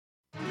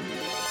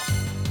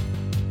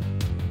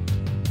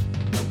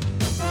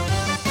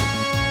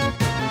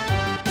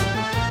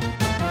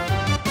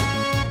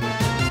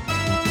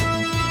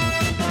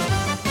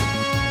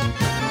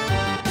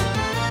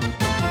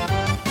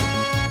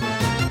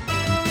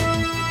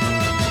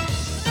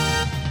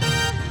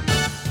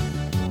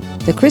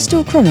The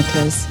Crystal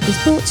Chroniclers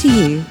is brought to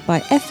you by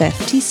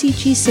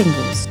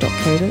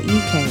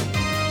fftcgsingles.co.uk.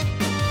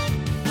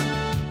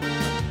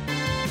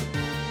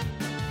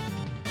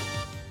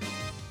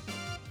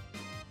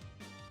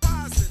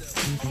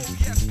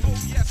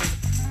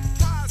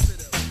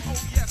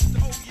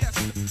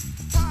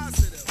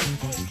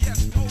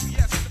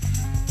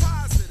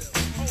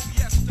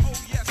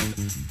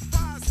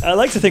 I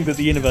like to think that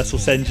the universe will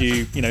send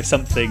you,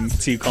 something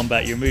to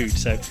combat your mood.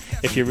 So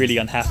if you're really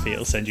unhappy,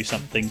 it'll send you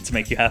something to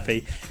make you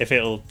happy. If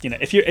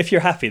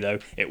you're happy though,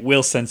 it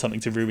will send something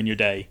to ruin your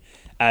day.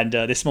 And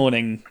this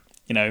morning,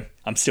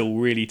 I'm still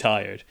really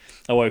tired.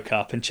 I woke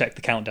up and checked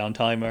the countdown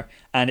timer,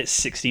 and it's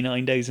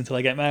 69 days until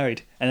I get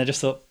married. And I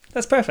just thought,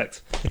 that's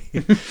perfect.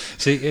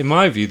 See, in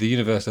my view, the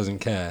universe doesn't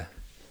care.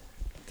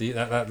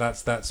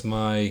 That's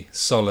my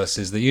solace,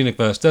 is the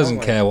universe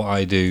doesn't care what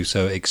I do,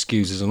 so it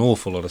excuses an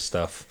awful lot of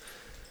stuff.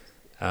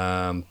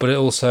 But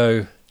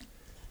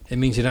it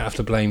means you don't have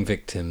to blame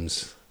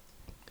victims.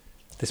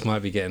 This might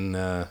be getting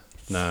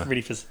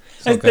Really let's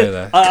not go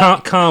there.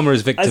 Karma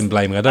is victim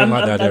blaming. I don't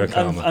like the idea of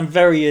karma. I'm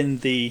very in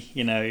the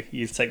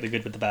you take the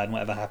good with the bad, and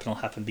whatever happened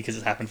will happen because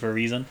it's happened for a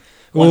reason.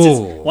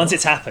 Once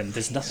it's happened,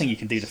 there's nothing you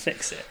can do to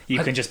fix it.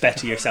 You can just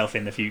better yourself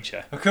in the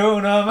future. I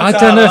don't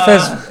know if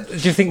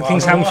there's. Do you think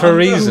things happen for a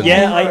reason?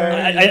 Yeah,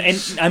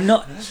 I'm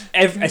not.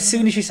 As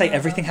soon as you say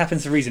everything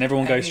happens for a reason,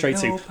 everyone goes straight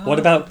to what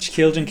about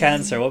children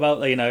cancer? What about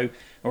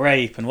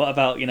rape? And what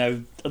about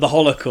the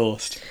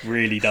Holocaust?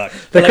 Really dark.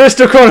 The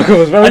Crystal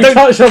Chronicles, where we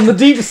touch on the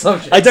deep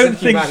subject. I don't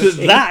think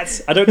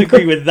that I don't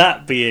agree with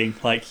that being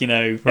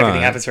everything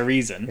happens for a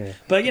reason. Yeah.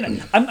 But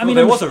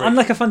I'm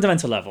like a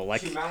fundamental level,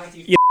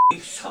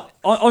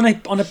 on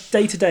a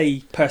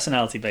day-to-day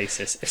personality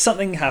basis. If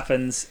something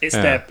happens, it's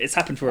there. It's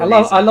happened for a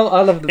reason. I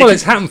love. Well,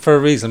 it's happened for a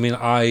reason. I mean,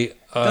 I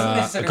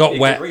got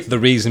wet. The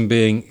reason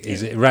being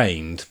is it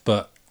rained,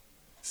 but.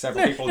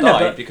 Several people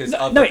died because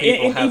other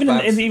people have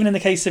even in the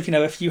case of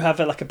if you have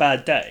a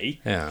bad day,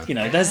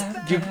 there's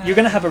you're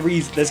going to have a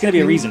reason. There's going to be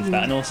a reason for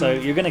that, and also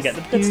you're going to get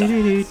the good stuff.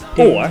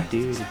 Or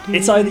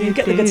it's either you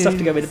get the good stuff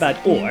to go with the bad,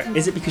 or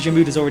is it because your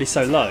mood is already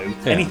so low,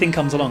 anything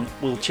comes along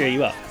will cheer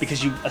you up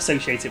because you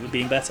associate it with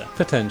being better.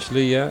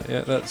 Potentially, yeah.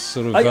 That's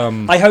sort of.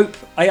 I hope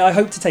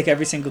to take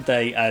every single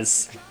day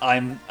as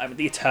I'm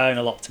the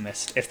eternal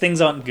optimist. If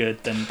things aren't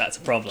good, then that's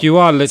a problem. You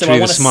are literally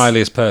the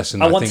smiliest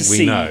person I think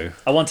we know.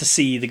 I want to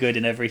see the good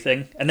in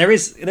everything, and there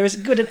is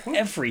good in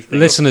everything.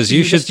 Listeners,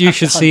 you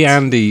should see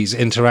Andy's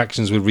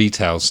interactions with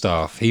retail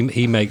staff.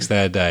 He makes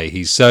their day.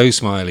 He's so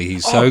smiley.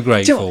 He's so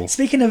grateful.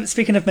 Speaking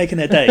of making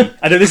their day,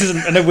 I know this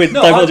isn't. I know we're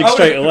divulging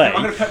straight away.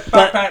 I'm going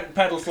to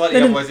pedal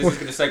slightly, otherwise this is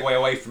going to segue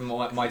away from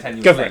my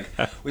tenuous Go for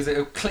thing. Was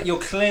it? You're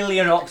clearly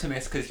an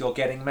optimist because you're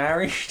getting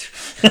married.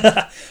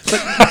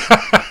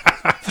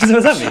 What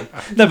does that mean?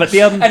 No, but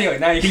anyway,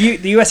 now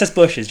the USS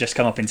Bush has just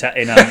come up in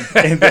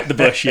the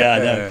bush. Yeah, I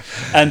know.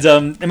 And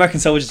American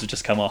soldiers have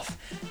just come off.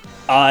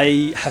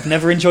 I have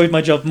never enjoyed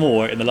my job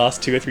more in the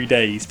last 2 or 3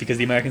 days because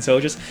the American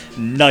soldiers,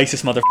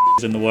 nicest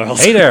motherfuckers in the world.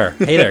 Hey there,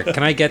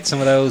 can I get some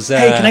of those?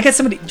 Hey, can I get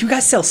some? Do you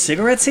guys sell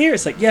cigarettes here?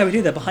 It's like, yeah, we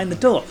do. They're behind the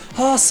door.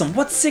 Awesome.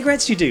 What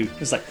cigarettes do you do?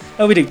 It's like,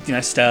 oh, we do.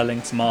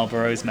 Sterlings,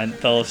 Marlboros,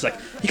 menthols. It's like,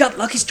 you got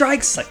Lucky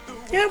Strikes? It's like,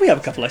 yeah, we have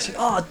a couple. I said,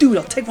 oh, dude,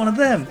 I'll take one of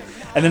them.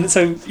 And then,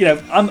 so,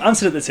 I'm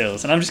sitting at the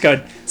tills, and I'm just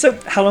going, so,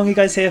 how long are you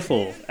guys here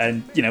for?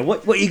 And,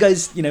 what you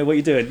guys, what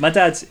you're doing? My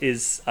dad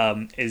is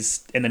in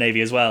the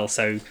Navy as well,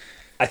 so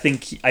I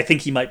think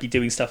he might be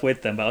doing stuff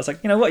with them. But I was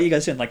like, what are you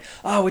guys doing? Like,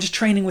 oh, we're just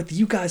training with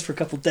you guys for a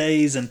couple of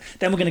days, and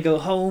then we're going to go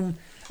home.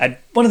 And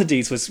one of the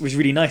dudes was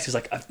really nice. He was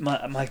like,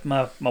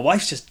 my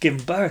wife's just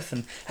given birth,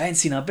 and I ain't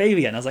seen our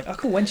baby yet. And I was like, oh,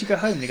 cool, when did you go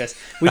home? And he goes,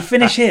 we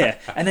finish here,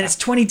 and then it's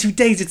 22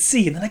 days at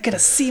sea, and then I get to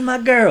see my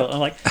girl. And I'm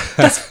like,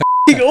 that's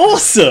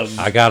awesome.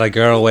 I got a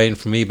girl waiting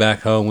for me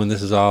back home when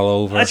this is all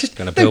over.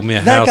 Gonna build me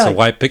a house, a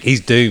white pick.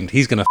 He's doomed.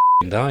 He's gonna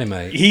die,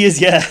 mate. He is,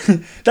 yeah.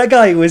 That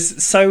guy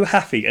was so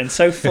happy and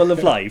so full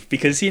of life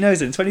because he knows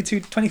in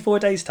 24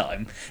 days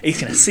time he's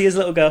gonna see his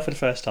little girl for the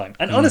first time.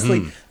 And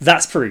honestly,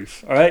 that's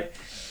proof. All right.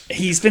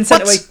 He's been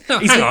sent away. No,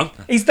 hang on.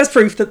 That's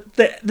proof that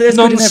there's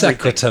non good in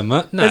sequitur.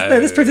 No,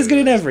 there's proof there's good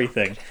in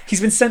everything. He's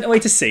been sent away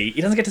to sea.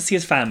 He doesn't get to see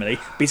his family,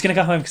 but he's gonna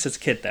go home because there's a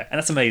kid there, and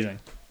that's amazing.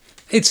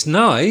 It's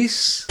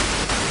nice.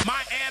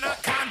 My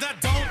anaconda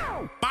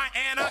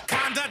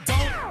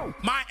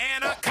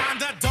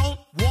don't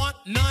want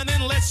none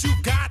unless you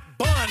got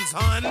buns,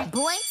 hun.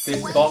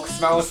 This box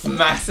smells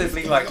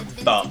massively like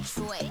butt.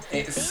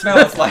 It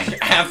smells like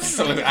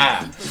absolute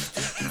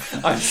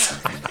ass. I'm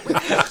sorry.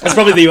 That's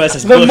probably the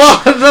USS Bush.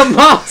 The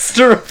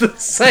master of the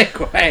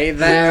segue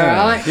there,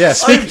 right? Yeah,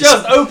 I've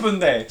just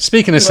opened it.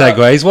 Speaking of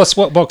segues,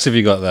 what box have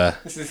you got there?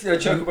 This is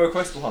Chocobo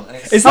Crystal Hunt.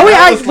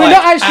 We're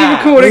not actually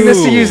recording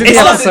this to use in the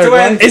episode,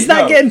 right? Is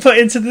that getting put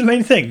into the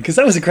main thing? Because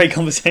that was a great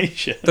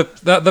conversation.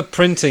 The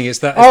printing is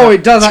that.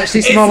 It does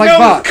actually smell like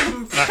butt.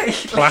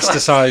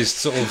 Plasticized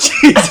sort of.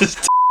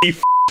 Jesus,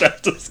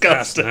 that's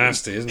disgusting.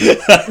 That's nasty, isn't it?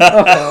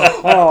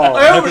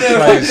 I opened it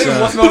and I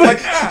didn't what smells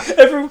like ass.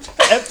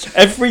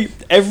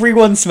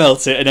 Everyone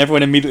smelt it, and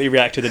everyone immediately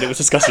reacted that it was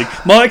disgusting.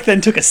 Mark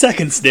then took a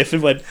second sniff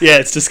and went, "Yeah,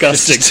 it's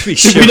disgusting." Just to be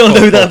Did we not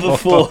know that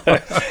before?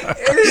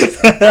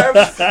 I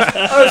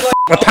was like,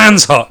 My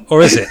pan's hot,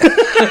 or is it?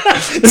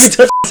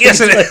 Yes,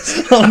 it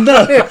is. Oh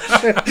no!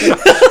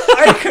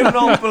 I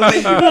cannot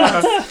believe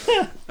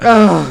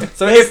that.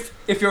 So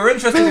if you're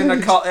interested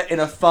in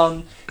a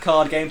fun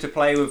card game to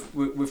play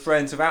with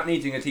friends without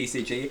needing a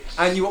TCG,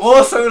 and you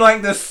also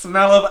like the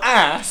smell of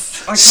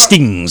ass,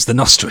 Stings the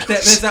nostrils.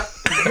 there's that.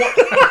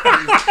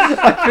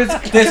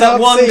 There's that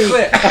one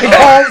clip. I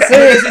can't see.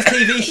 There's this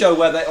TV show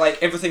where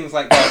everything's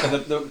like dark, and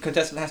the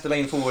contestant has to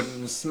lean forward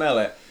and smell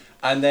it,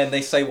 and then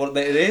they say what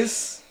it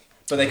is,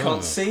 but they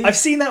can't see. I've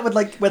seen that with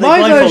where they My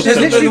blindfold version is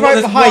them. literally There's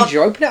right behind one-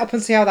 you. Open it up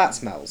and see how that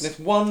smells. There's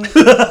one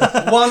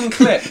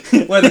clip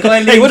where the guy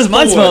leans Hey, what does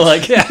mine smell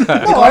forward. like? No,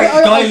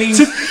 Guy leans.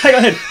 Hang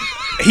on.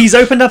 He's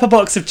opened up a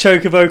box of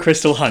Chocobo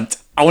Crystal Hunt.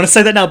 I want to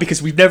say that now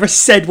because we've never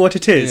said what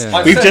it is.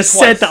 Yeah. We've I've just said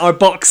said twice. that our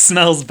box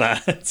smells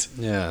bad.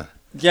 Yeah.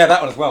 Yeah,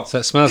 that one as well. So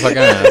it smells like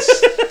ass.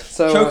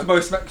 So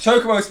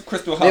Chocobo's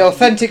Crystal Hunt. the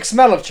authentic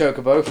smell of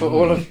Chocobo for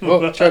all of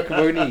what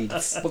Chocobo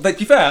needs. Well, to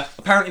be fair,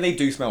 apparently they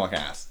do smell like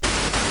ass.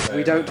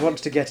 We don't want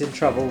to get in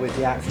trouble with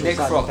the actual Nick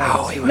Frost.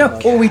 simultaneous No,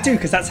 smell. or we do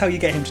because that's how you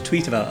get him to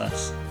tweet about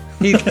us.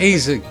 He's a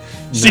Stephen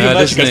nerd,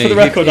 Merchant isn't goes, he? for the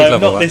record, He'd I am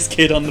love not all this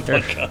kid on the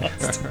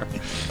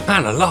podcast.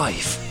 Man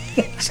alive.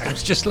 He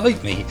sounds just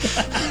like me.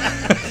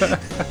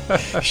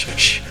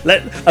 Shh.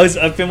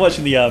 I've been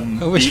watching the I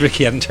wish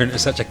Ricky hadn't turned into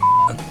such a.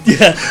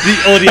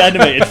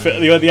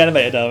 the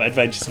animated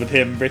adventures with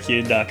him, Ricky,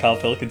 and Carl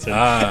Pilkington.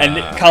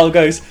 And Carl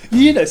goes,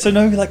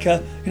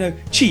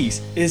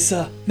 cheese is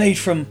made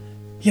from,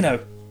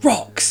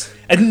 rocks.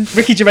 And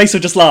Ricky Gervais will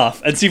just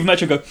laugh, and Stephen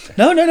Metro go,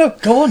 no,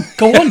 go on.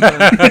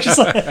 Just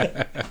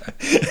like,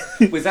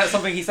 Was that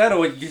something he said, or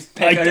would you just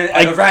I pick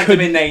a random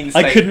couldn't- inane I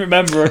statement? couldn't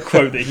remember a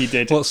quote that he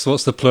did. What's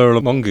the plural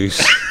of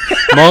mongoose?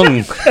 Mong.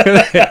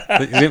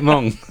 Is it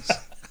mong?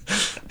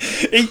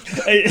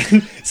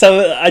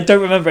 So I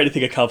don't remember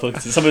anything of Carl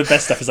Pilkington. Some of the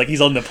best stuff is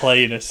he's on the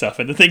plane and stuff,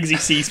 and the things he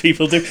sees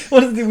people do.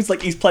 One of the things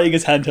was he's playing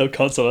his handheld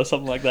console or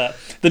something like that.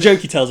 The joke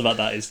he tells about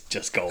that is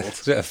just gold.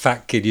 Is it a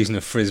fat kid using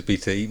a frisbee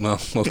to eat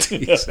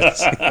Maltesers?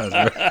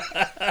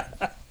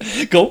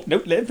 Go,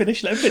 nope, let him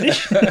finish.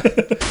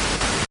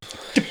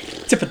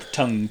 Tip of the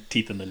tongue,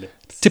 teeth in the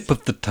lips. Tip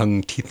of the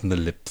tongue, teeth in the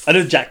lips. I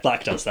know Jack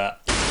Black does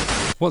that.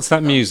 What's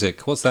that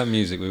music? What's that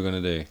music we were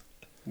going to do?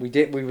 We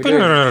were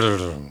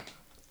doing.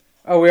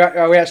 Oh,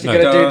 are we actually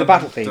going to do the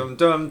battle theme?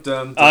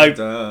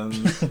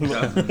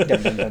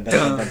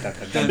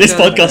 This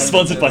podcast is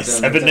sponsored by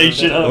Seven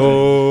Nation.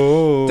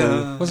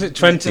 Oh, was it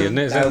 20? Isn't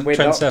it? Is No, it we're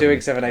Trent not 7?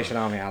 doing Seven Nation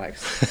Army,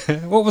 Alex.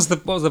 What was the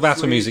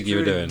battle music you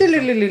were doing?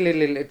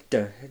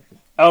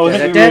 Oh, I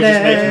think we were all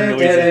just making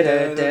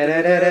noises.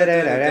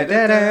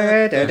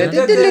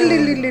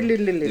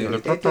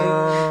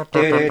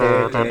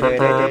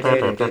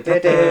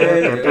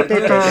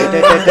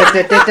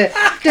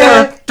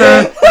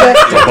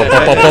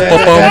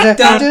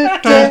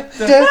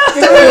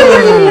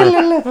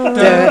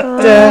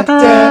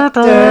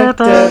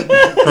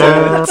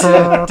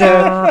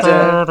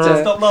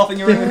 Stop laughing,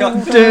 you're in the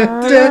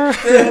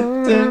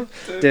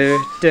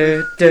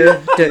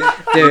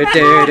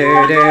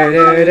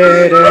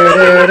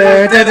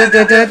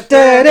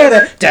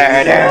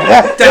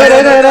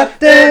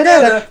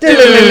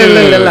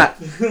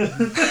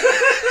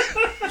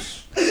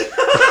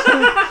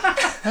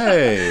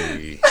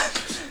Hey.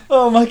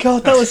 Oh my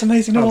god, that was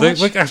amazing to We watch.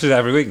 can do that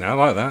every week now.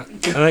 I like that.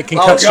 And it can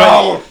Oh, cut straight.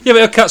 God. Yeah,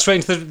 but it'll cut straight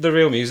into the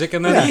real music,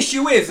 and The then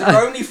issue is, there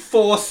are only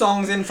 4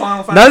 songs in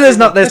Final Fantasy. No, there's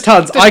not. There's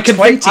tons. I can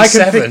think of I a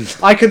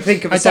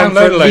song for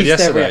downloaded a at load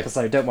least every yesterday.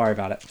 episode. Don't worry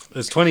about it.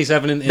 there's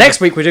 27 in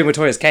Next week we're doing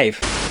Latoya's Cave.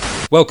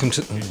 Welcome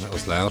to. That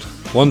was loud.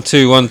 1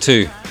 2 1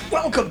 2.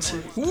 Welcome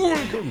to.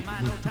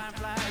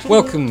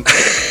 Welcome.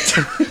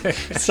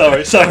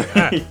 Sorry.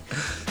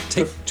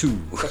 Take 2.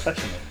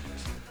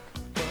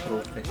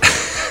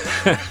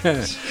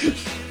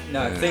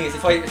 No, the thing is,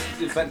 if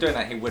I doing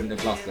that, he wouldn't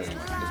have lost anyway.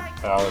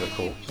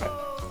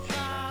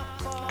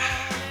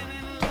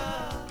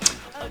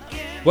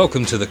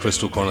 Welcome to the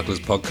Crystal Chronicles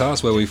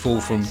podcast, where we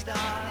fall from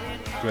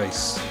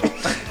grace.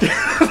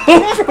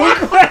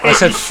 I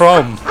said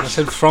from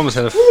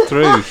instead of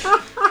through.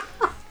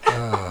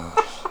 Oh,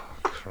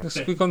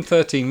 Christ. We've gone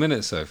 13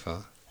 minutes so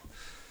far.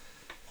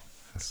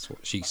 That's what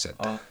she said.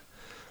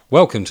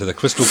 Welcome to the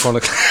Crystal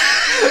Chronicles.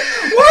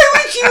 Why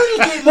would you?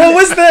 What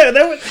was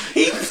that?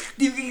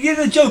 You did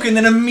a joke and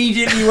then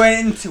immediately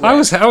went into it. I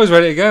was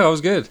ready to go. I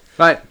was good.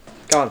 Right,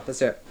 go on. Let's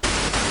do it.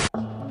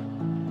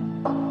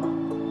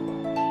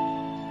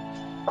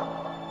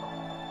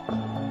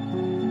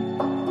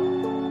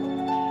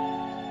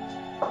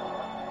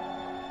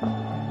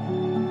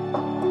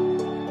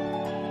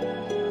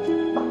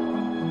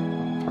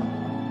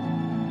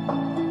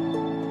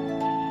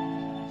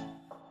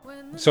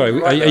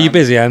 Sorry, are you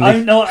busy,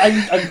 Andy?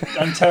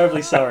 I'm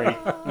terribly sorry.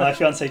 My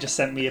fiance just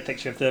sent me a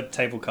picture of the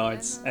table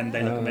cards, and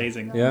they look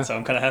amazing. yeah. So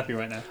I'm kind of happy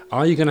right now.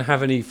 Are you going to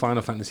have any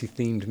Final Fantasy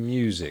themed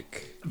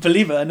music?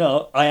 Believe it or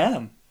not, I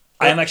am.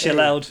 I am actually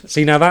allowed.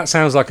 See, now that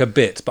sounds like a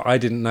bit, but I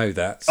didn't know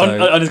that. So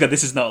Honestly,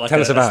 this is not like tell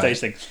us about stage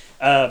thing.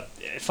 Final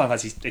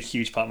Fantasy is a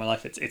huge part of my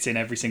life. It's in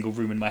every single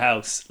room in my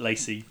house.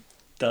 Lacey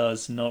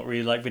does not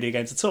really like video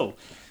games at all.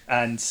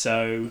 And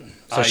so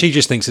she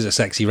just thinks it's a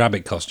sexy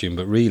rabbit costume,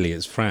 but really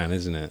it's Fran,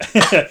 isn't it?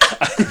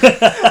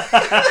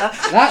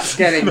 That's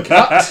getting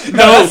cut.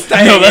 No,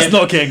 that's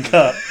not getting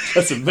cut.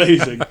 That's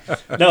amazing.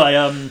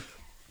 No,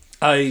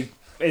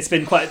 it's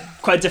been quite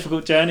a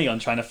difficult journey on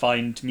trying to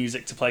find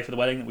music to play for the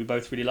wedding that we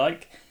both really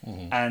like.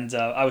 Mm-hmm. And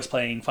I was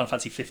playing Final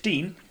Fantasy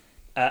 15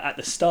 at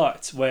the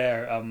start,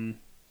 where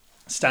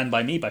Stand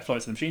By Me by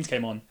Florence and the Machines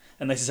came on,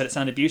 and they said it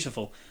sounded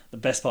beautiful. The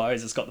best part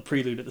is it's got the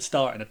prelude at the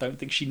start, and I don't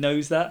think she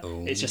knows that.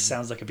 Ooh. It just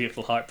sounds like a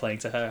beautiful harp playing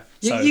to her.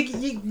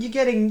 You're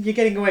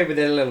getting away with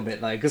it a little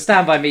bit, like, because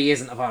Stand By Me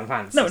isn't a Final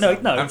Fantasy. No.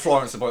 And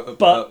Florence and the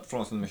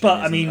Machine.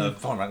 But I mean,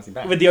 Final Fantasy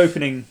back. With the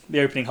opening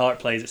harp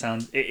plays,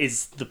 it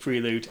is the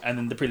prelude, and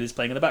then the prelude is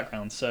playing in the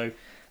background. So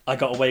I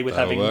got away with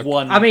having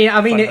one.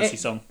 Final Fantasy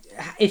song.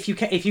 If you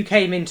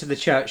came into the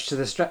church to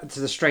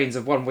the strains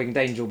of One Winged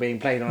Angel being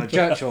played on a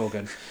church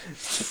organ,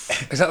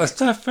 is that the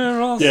stuff?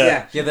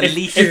 Yeah. The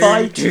leaf. If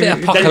I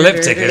bit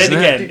apocalyptic, isn't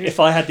then it? again, if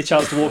I had the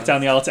chance to walk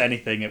down the aisle to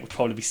anything, it would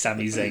probably be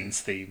Sami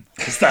Zayn's theme,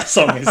 because that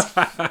song is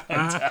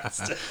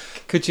fantastic.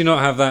 Could you not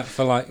have that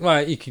for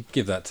well, you could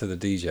give that to the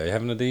DJ. You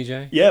having a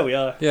DJ? Yeah, we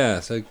are.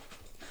 Yeah, so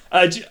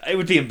it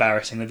would be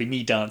embarrassing. There'd be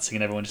me dancing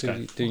and everyone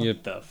just doing your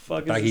the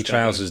fuck is baggy this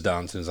trousers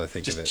dancing, as I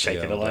think just of it.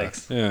 shaking the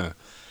legs. Yeah.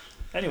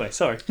 Anyway,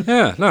 sorry.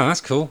 Yeah, no,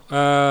 that's cool.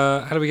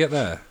 How do we get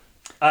there?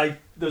 There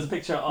was a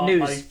picture of News.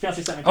 my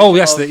fiancé sent me a Oh picture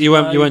yes, of that you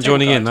weren't my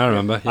joining table in. card. I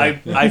remember.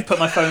 Yeah, I've put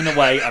my phone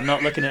away. I'm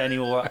not looking at it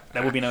anymore.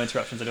 There will be no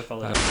interruptions. I do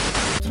apologise.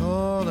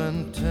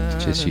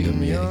 Just you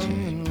and me,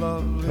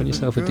 AJ. Find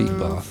yourself a deep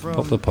bath.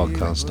 Pop the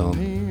podcast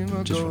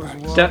on. Just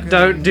relax.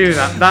 Don't do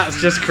that.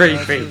 That's just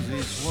creepy.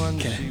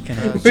 Can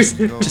I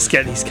just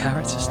get these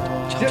carrots? Just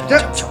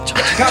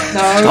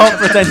Stop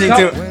pretending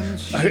to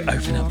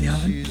open up the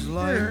oven.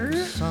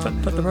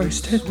 Put the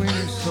roast in.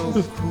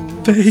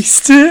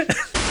 Baste it.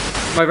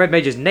 My Red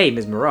Mage's name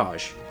is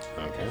Mirage.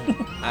 Okay.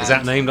 Is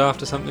that named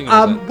after something?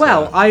 Or is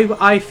that,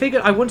 I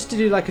figured I wanted to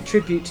do like a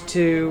tribute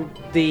to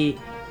the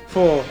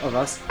four of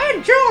us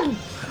and John.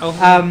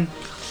 Oh.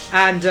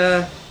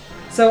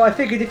 So I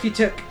figured if you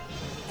took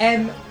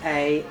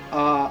Maraj,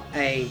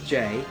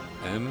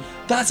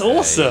 That's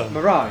awesome.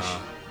 Mirage,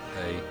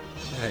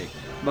 Hey.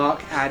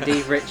 Mark,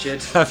 Andy,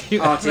 Richard, Have you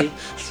Artie.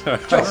 Sorry,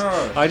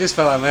 I just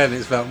fell out of my head.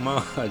 It's about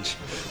Marge.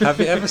 Have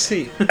you ever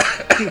seen?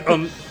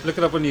 Look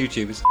it up on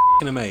YouTube. It's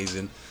f***ing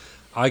amazing.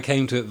 I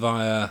came to it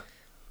via,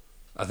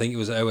 I think it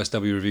was an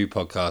OSW review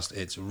podcast.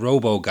 It's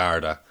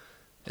RoboGarda.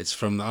 It's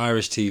from the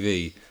Irish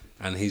TV,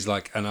 and he's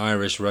like an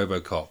Irish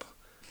RoboCop.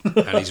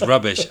 And he's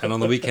rubbish, and on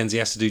the weekends he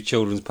has to do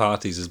children's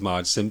parties as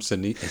Marge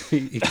Simpson. He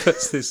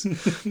puts this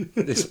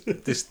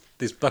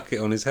bucket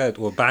on his head,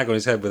 or bag on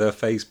his head with her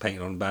face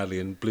painted on badly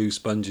and blue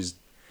sponges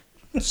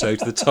sewed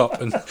to the top,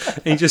 and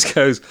he just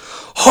goes,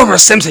 "Homer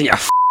Simpson, you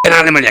f***ing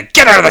animal, you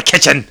get out of the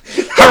kitchen!"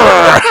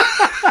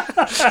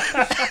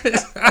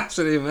 It's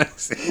absolutely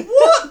amazing.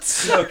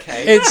 What?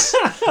 Okay.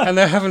 And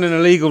they're having an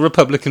illegal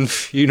Republican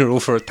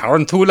funeral for a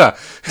tarantula.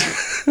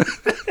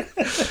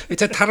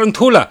 It's a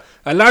tarantula,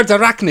 a large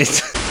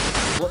arachnid.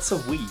 What's a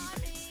weeb?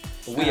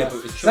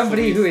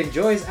 Somebody who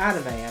enjoys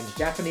anime and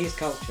Japanese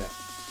culture.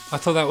 I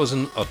thought that was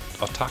an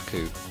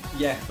otaku.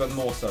 Yeah, but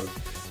more so.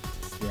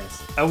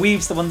 Yes. Are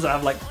weebs the ones that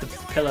have like the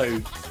pillow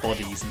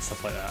bodies and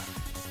stuff like that?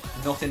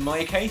 Not in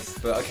my case,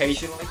 but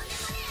occasionally.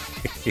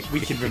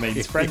 We can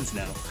remain friends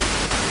now.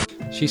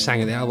 She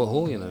sang at the Albert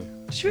Hall, you know.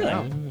 Sure.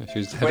 Yeah, she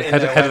was Went in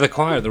head there, of the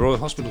choir at the Royal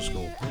Hospital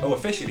School. Oh,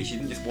 officially, she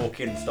didn't just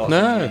walk in and start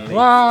No. singing and leave.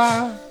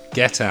 Wah.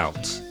 Get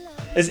out.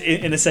 As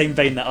in the same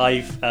vein that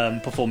I've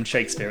performed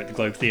Shakespeare at the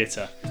Globe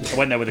Theatre. I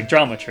went there with a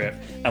drama trip,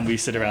 and we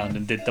stood around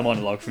and did the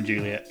monologue from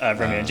Romeo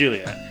and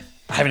Juliet.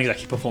 I haven't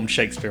exactly performed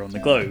Shakespeare on the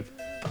Globe,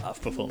 but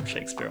I've performed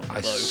Shakespeare on the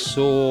I Globe.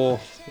 saw...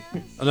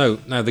 No,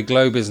 the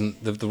Globe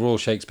isn't... The Royal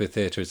Shakespeare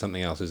Theatre is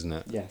something else, isn't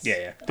it? Yes.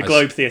 Yeah. The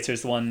Globe Theatre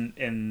is the one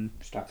in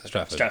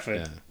Stratford.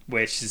 Yeah.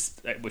 which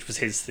was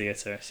his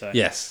theatre. So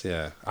Yes,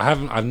 yeah.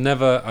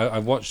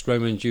 I've watched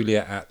Romeo and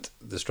Juliet at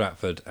the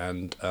Stratford,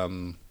 and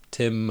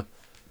Tim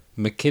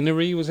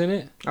McInerney was in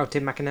it. Oh,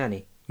 Tim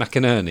McInerney.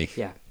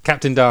 Yeah.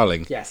 Captain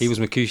Darling. Yes. He was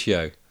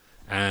Mercutio.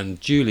 And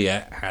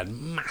Juliet had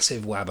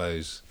massive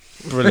wabbos.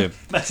 Brilliant.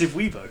 massive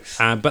weebos.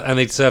 And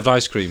they'd served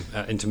ice cream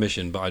at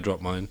intermission, but I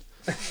dropped mine.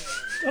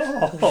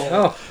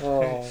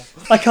 Oh.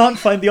 I can't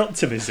find the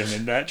optimism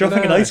in that.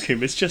 Dropping an ice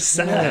cream is just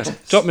sad. Yeah.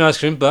 Dropped my ice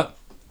cream, but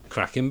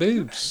cracking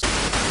boobs.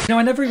 No,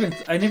 I never even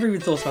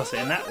thought about it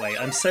in that way.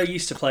 I'm so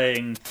used to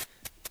playing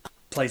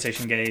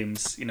PlayStation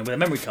games, with a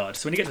memory card.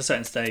 So when you get to a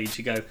certain stage,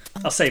 you go,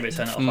 I'll save it,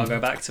 turn it off, I'll go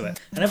back to it.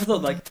 I never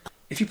thought,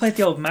 if you played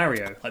the old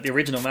Mario, like the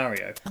original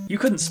Mario, you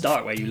couldn't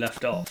start where you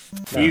left off.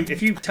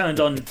 If you turned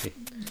it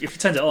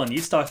on,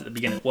 you'd start at the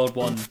beginning, World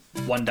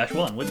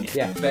 1-1, wouldn't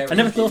you? Yeah. I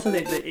never thought that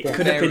it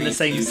could have been the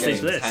same Very stage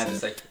few as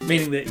games this, had a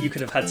meaning that you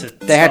could have had to.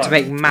 They had to start-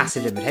 make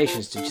massive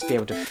limitations to just be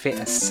able to fit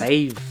a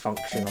save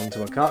function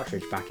onto a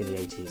cartridge back in the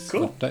 80s.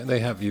 Cool. Don't they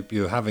have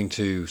you're having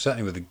to,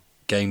 certainly with the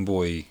Game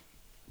Boy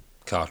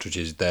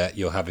cartridges, there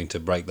you're having to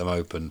break them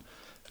open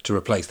to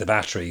replace the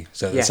battery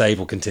so that Yeah. the save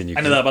will continue.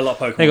 I know that about a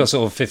lot of Pokemon. They got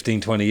sort of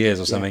 15-20 years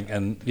or something,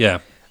 and yeah.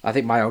 I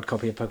think my old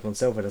copy of Pokemon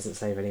Silver doesn't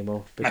save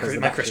anymore because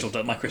my crystal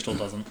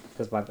doesn't.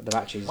 because the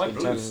battery's My blue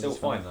internal is still is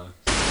fine though.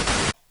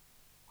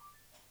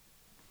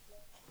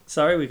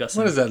 Sorry, we got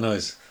some. What is that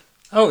noise?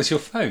 Oh, it's your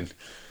phone.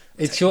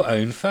 It's your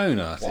own phone,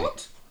 Artie.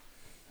 What?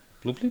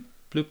 Bloop, bloop,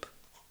 bloop.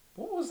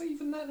 What was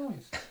even that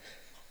noise?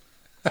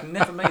 I've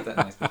never made that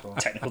noise before.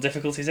 Technical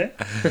difficulties here.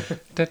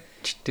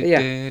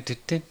 Yeah.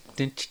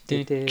 You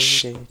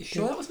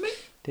sure that was me?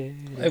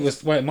 It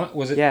was. Wait,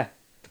 was it Yeah,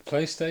 the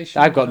PlayStation?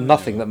 I've got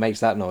nothing that makes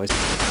that noise.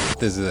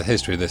 There's a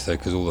history of this though,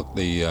 because all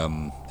the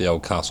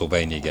old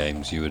Castlevania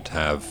games, you would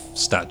have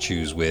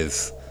statues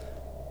with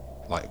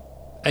like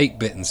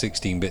 8-bit and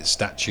 16-bit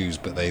statues,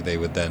 but they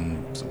would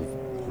then sort of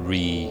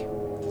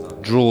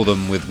redraw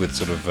them with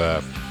sort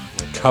of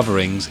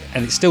coverings,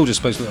 and it's still just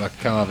supposed to look like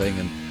a carving,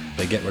 and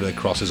they get rid of the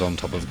crosses on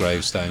top of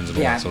gravestones and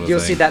all Yeah, that sort of you'll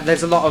thing. see that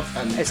there's a lot of.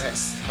 And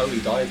it's- Holy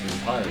Diver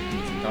entirely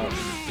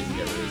didn't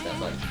get rid of that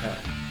like Japan.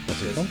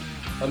 What's it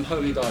called?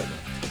 Holy Diver,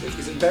 which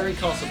is a very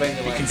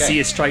Castlevania-like You can game. see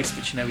his stripes,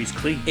 but you know he's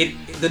clean.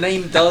 The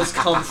name does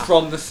come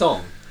from the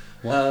song.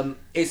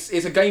 It's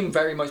a game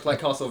very much like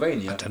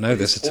Castlevania. I don't know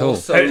this It's at all.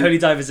 also- Holy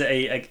Dive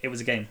it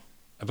was a game.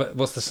 But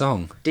what's the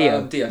song?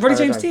 Dio. Dio. Ronnie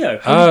Holy James Dive.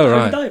 Dio. Oh, Holy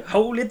right. Dive.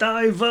 Holy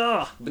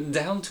Diver. Been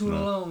down too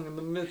long in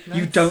the midnight.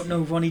 You don't know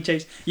Ronnie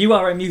James. You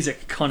are a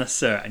music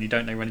connoisseur, and you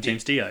don't know Ronnie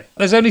James Dio.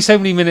 There's only so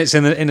many minutes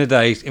in a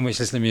day in which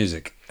to listen to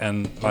music,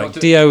 and like Not to-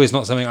 Dio is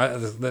not something.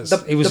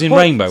 He was the in point-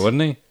 Rainbow,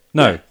 wasn't he?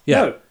 No.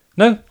 Yeah.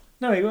 No.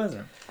 No, he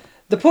wasn't.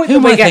 The point Who that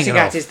am we're I getting thinking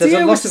at of? is there's Dio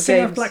a was lot the of singer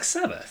games. of Black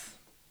Sabbath.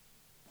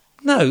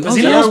 No. Was Ozzy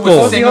he Dio was Osbourne.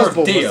 the Ozzy singer of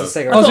Osbourne was Dio. the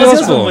singer. Ozzy Ozzy Osbourne.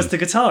 Osbourne was the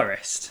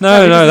guitarist.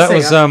 No, he no, was that the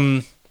was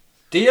singer.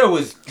 Dio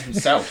was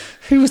himself.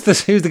 Who was the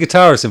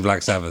guitarist in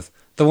Black Sabbath?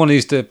 The one who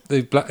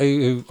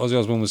Ozzy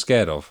Osbourne was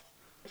scared of.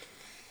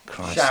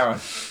 Christ. Sharon.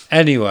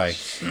 Anyway,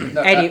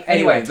 No,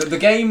 Anyway. the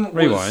game was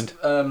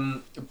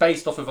Rewind.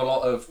 based off of a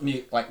lot of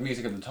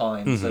music of the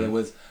time. So there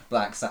was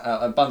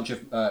a bunch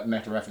of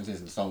metal references,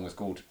 and the song was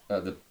called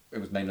it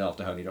was named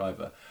after Holy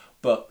Diver,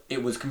 but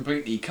it was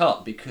completely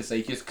cut because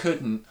they just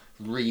couldn't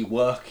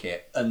rework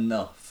it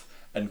enough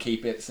and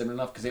keep it similar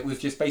enough, because it was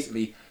just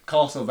basically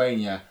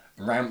Castlevania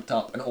ramped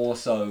up and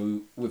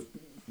also with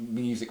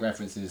music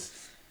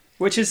references.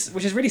 Which is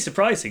really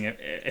surprising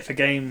if a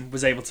game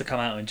was able to come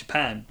out in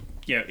Japan,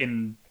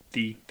 in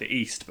the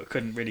East, but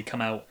couldn't really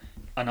come out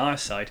on our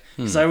side.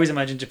 Because I always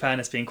imagined Japan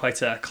as being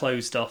quite a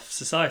closed off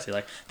society.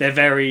 Like they're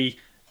very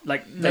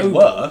They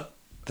were,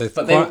 but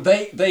quite-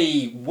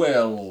 they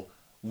will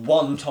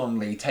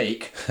wantonly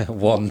take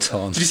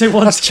wonton. Did you say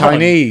one? That's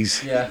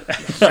Chinese. yeah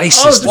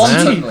Racist,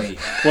 man. wantonly.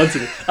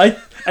 Wanted. I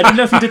didn't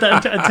know if you did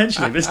that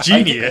intentionally, but it's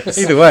genius.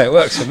 Either way, it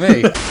works for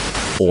me.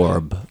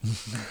 Orb.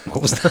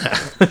 What was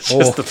that?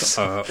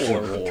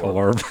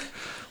 Orb.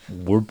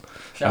 Orb.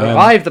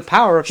 Revive the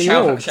power of the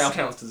orbs. Shout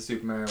outs to the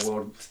Super Mario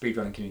World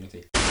speedrunning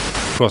community.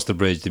 Across the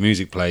bridge, the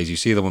music plays. You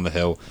see them on the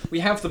hill. We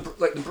have the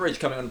bridge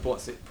coming on Port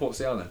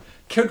Ciana.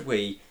 Could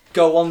we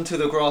go onto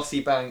the grassy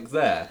bank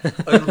there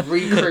and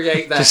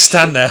recreate that? Just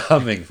stand there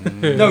humming.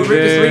 No,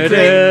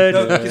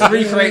 just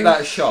recreate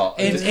that shot.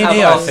 In Just here, have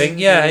I us- think.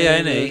 Yeah,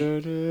 in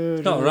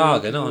here. Not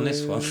Raga, not on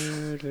this one.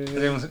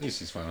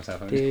 This is fine. What's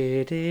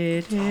happening?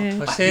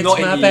 Since Not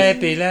in my you.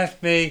 baby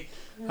left me,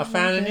 I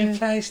found a new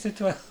place to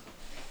dwell.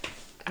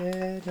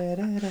 Yeah,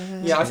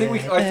 I think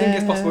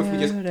it's possible if we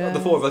just the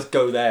four of us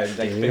go there and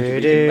take a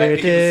picture.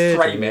 We can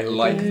frame it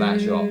like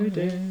that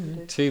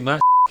shot. Too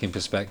much in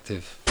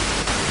perspective.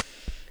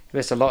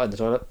 Missed a lot in the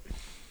toilet.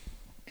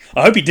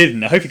 I hope he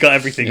didn't. I hope he got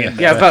everything in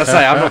there. Yeah, I was about to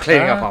say, I'm not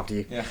cleaning up after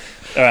you. Yeah.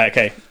 All right,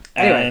 okay.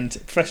 Anyway. And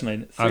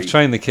professionally, I've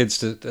trained the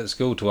kids at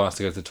school to ask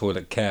to go to the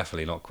toilet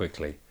carefully, not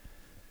quickly.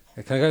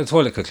 Can I go to the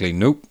toilet quickly?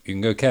 Nope. You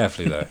can go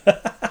carefully though.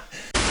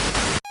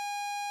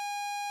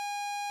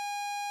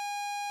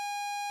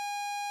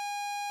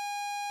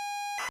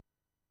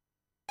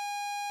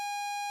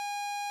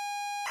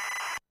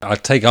 I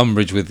take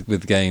umbrage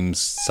with games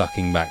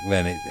sucking back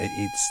then.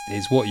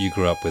 It's what you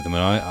grew up with. I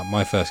mean,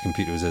 my first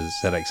computer was a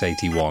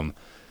ZX81,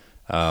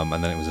 and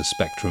then it was a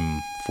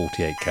Spectrum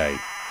 48K.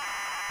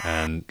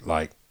 And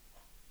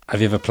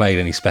have you ever played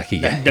any Specky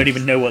I games? don't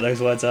even know what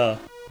those words are.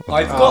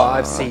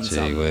 I've seen gee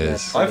some.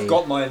 whiz. I've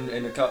got mine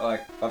in a cut.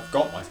 I've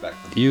got my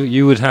Spectrum.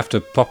 You would have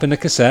to pop in a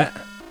cassette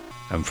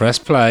and press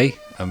play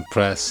and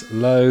press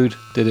load.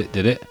 Did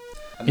it?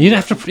 And you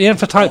didn't have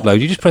to type load.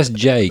 You just press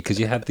J because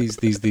you had these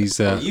you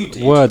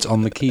did. words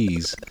on the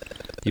keys.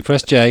 You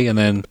press J and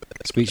then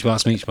speech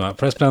mark.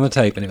 Press play on the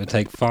tape and it would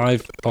take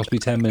 5, possibly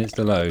 10 minutes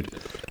to load,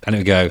 and it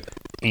would go.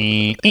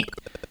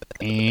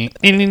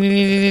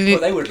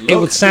 it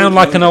would sound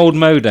like an old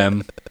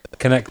modem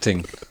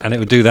connecting, and it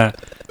would do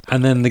that,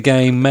 and then the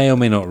game may or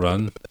may not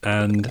run,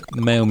 and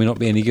may or may not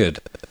be any good.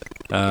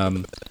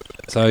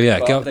 So yeah,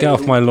 get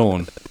off my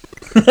lawn.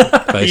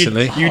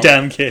 Basically, you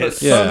damn But kid.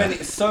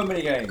 so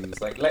many games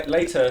like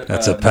later.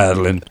 That's a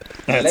paddling.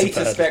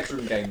 Later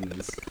Spectrum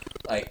games,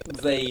 like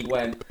they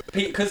went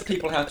because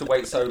people had to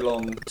wait so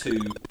long to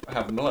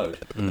have them load.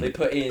 They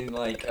put in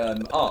like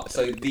art,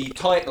 so the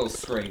title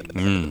screens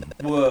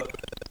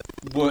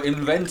were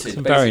invented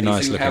Some basically very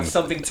nice so you have looking.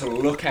 something to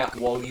look at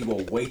while you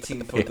were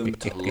waiting for them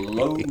to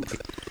load.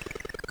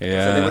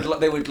 Yeah. So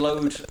they would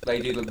load. They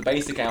do the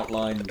basic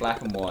outline in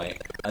black and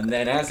white, and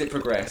then as it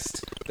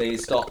progressed, they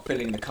start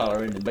filling the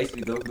color in. And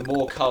basically, the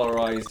more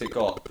colorized it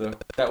got,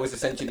 that was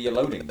essentially a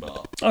loading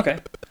bar. Okay.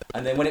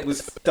 And then when it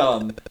was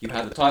done, you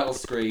had the title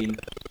screen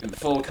in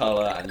full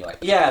color, and you're like,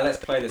 "Yeah, let's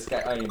play this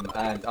game."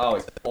 And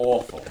it's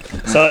awful.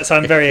 So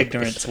I'm very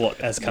ignorant to what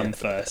has come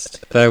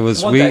first. There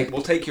was One day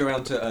we'll take you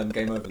around to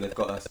Game Over. They've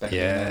got a spec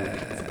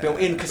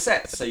built-in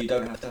cassettes, so you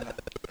don't have to.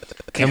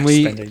 Can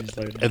we? Spend ages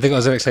loading. I think it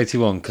was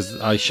X81 because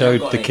I showed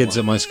got the any kids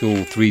more. at my school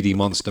 3D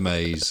Monster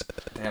Maze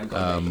They haven't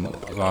got any more.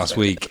 last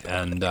week,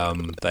 and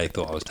they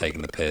thought I was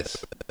taking the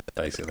piss,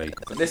 basically.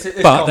 This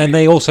But can't then be-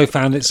 they also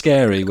found it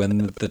scary when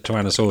the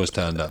Tyrannosaurus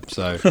turned up.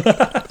 So they've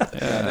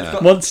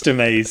got- Monster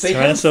Maze, They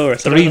have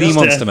Tyrannosaurus. 3D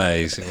Monster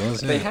Maze it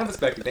was. They Yeah. have a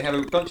spec. They have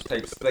a bunch of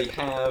tapes. They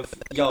have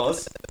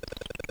Yars.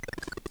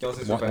 Yars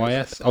is Revenge.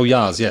 YS? Oh,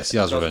 Yars, yes,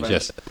 Yars Revenge,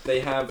 yes.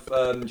 They have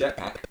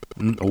Jetpack.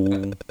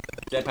 Oh.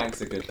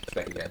 Jetpack's a good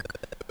spec again.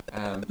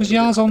 Was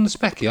Yars on the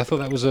Specky? I thought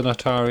that was an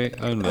Atari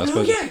only. I Oh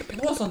suppose yeah,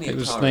 it was on the it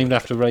was Atari. named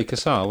after Ray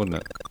Kassar, wasn't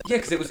it? Yeah,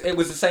 because it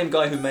was the same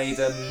guy who made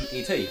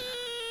E.T.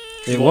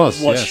 It was,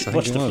 Watch- yes, I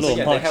watch think it the was. floor.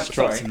 Yeah, Mike's they have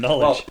dropped sorry. some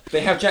knowledge. Well,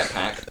 they have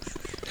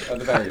Jetpack at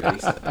the very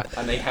least,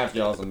 and they have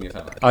Yars on the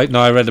Atari.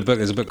 I read a book.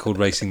 There's a book called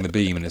Racing the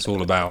Beam, and it's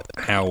all about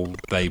how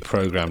they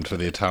programmed for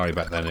the Atari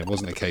back then. It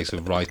wasn't a case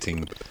of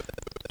writing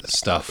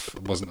stuff.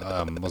 It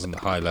wasn't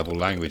high level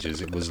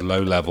languages. It was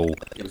low level,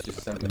 It was just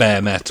assembly.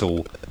 bare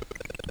metal.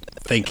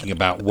 Thinking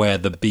about where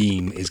the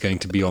beam is going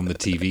to be on the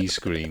TV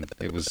screen.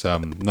 It was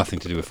nothing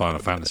to do with Final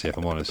Fantasy, if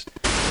I'm honest.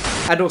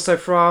 And also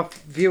for our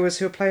viewers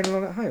who are playing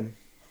along at home.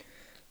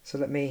 So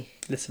let me...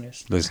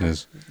 Listeners.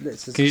 Listeners,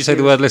 listeners can you say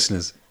the word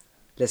listeners?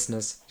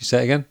 Listeners. You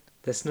say it again?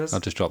 Listeners. I'll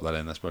just drop that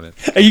in. That's brilliant.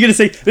 Are you going to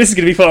say this is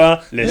going to be for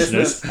our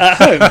listeners at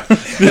home?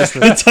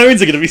 The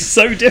tones are going to be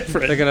so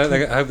different. They're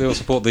gonna. I hope they all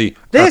support the.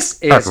 This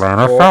is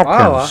Atlanta for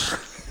Falcons.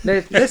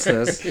 our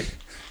listeners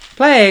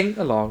playing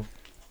along.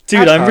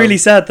 Dude, At I'm home. really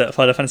sad that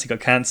Final Fantasy got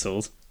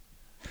cancelled.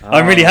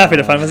 I'm really happy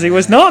that Final Fantasy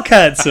was not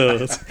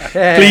cancelled.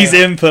 Yeah. Please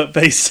input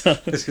based on.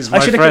 This is I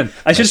my should've- friend,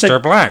 I should have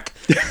Mr. Black.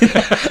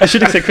 I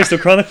should have said Crystal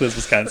Chronicles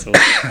was cancelled.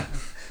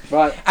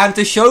 Right. And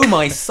to show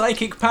my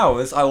psychic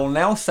powers, I will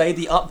now say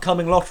the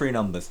upcoming lottery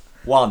numbers: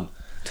 1,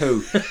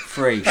 2,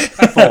 3,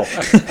 4,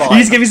 5. You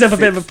just give yourself a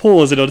bit of a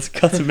pause in order to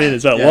cut them in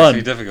as well. Yeah, One.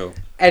 it's really difficult.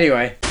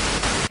 Anyway.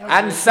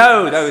 And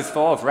so those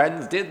four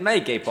friends did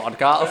make a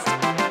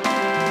podcast.